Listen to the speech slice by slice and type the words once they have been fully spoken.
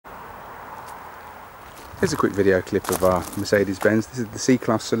Here's a quick video clip of our Mercedes-Benz. This is the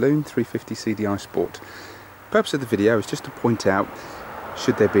C-Class Saloon 350cdi Sport. The purpose of the video is just to point out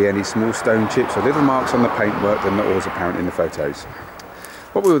should there be any small stone chips or little marks on the paintwork that are not always apparent in the photos.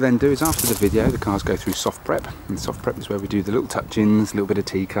 What we will then do is, after the video, the cars go through soft prep, and soft prep is where we do the little touch-ins, a little bit of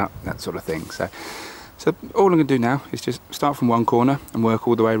teacup, that sort of thing. So all I'm going to do now is just start from one corner and work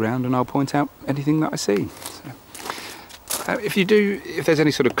all the way around, and I'll point out anything that I see. If there's any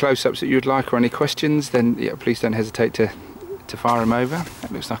sort of close-ups that you'd like or any questions, then yeah, please don't hesitate to fire them over.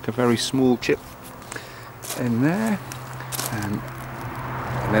 That looks like a very small chip in there, and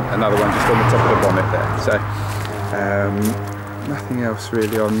then another one just on the top of the bonnet there. So nothing else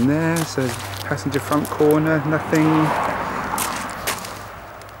really on there. So passenger front corner, nothing.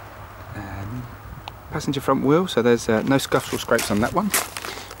 Passenger front wheel, so there's no scuffs or scrapes on that one.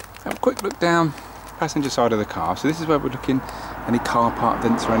 Have a quick look down passenger side of the car. So this is where we're looking, any car part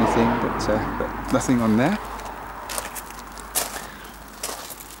dents or anything, but nothing on there.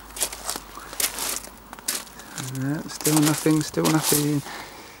 Still nothing.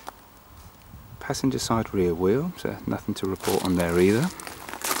 Passenger side rear wheel, so nothing to report on there either.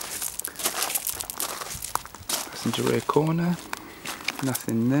 Passenger rear corner,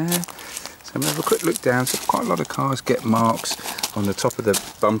 nothing there. So I'm going to have a quick look down. So quite a lot of cars get marks on the top of the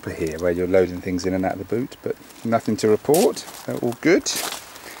bumper here where you're loading things in and out of the boot, but nothing to report, so all good.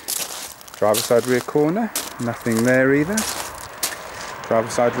 Driver side rear corner, nothing there either. Driver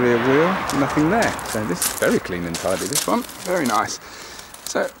side rear wheel, nothing there. So this is very clean and tidy, this one, very nice.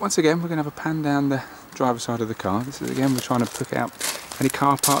 So once again, we're going to have a pan down the driver side of the car. This is again, we're trying to pick out any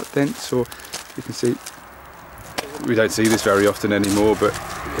car part dents, or you can see, we don't see this very often anymore, but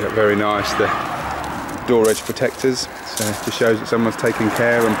yeah, very nice, the door edge protectors. So it just shows that someone's taking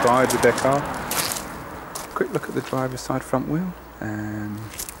care and pride with their car. Quick look at the driver's side front wheel, and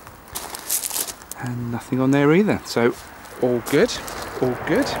nothing on there either. So all good, all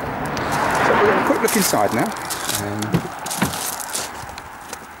good. So we're going to quick look inside now.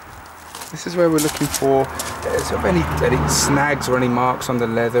 This is where we're looking for sort of any snags or any marks on the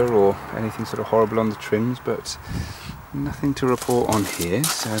leather or anything sort of horrible on the trims, but nothing to report on here.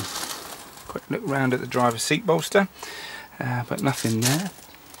 So quick look round at the driver's seat bolster, but nothing there.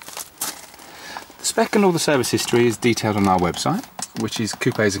 The spec and all the service history is detailed on our website, which is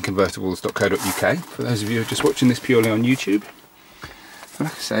coupesandconvertibles.co.uk, for those of you who are just watching this purely on YouTube. And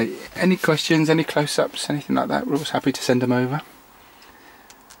like I say, any questions, any close-ups, anything like that, we're always happy to send them over.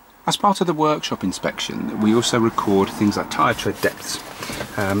 As part of the workshop inspection, we also record things like tyre tread depths.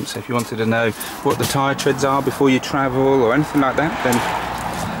 So if you wanted to know what the tyre treads are before you travel or anything like that, then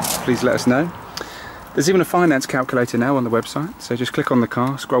please let us know. There's even a finance calculator now on the website, so just click on the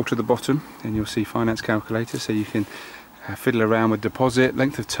car, scroll to the bottom, and you'll see finance calculator, so you can fiddle around with deposit,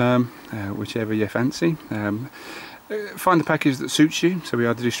 length of term, whichever you fancy. Find the package that suits you, so we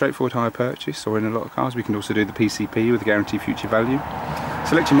either do straightforward hire purchase, or in a lot of cars we can also do the PCP with a guaranteed future value.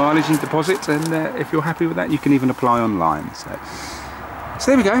 Select your mileage and deposit, and if you're happy with that, you can even apply online. So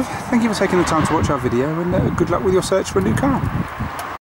there we go. Thank you for taking the time to watch our video, and good luck with your search for a new car.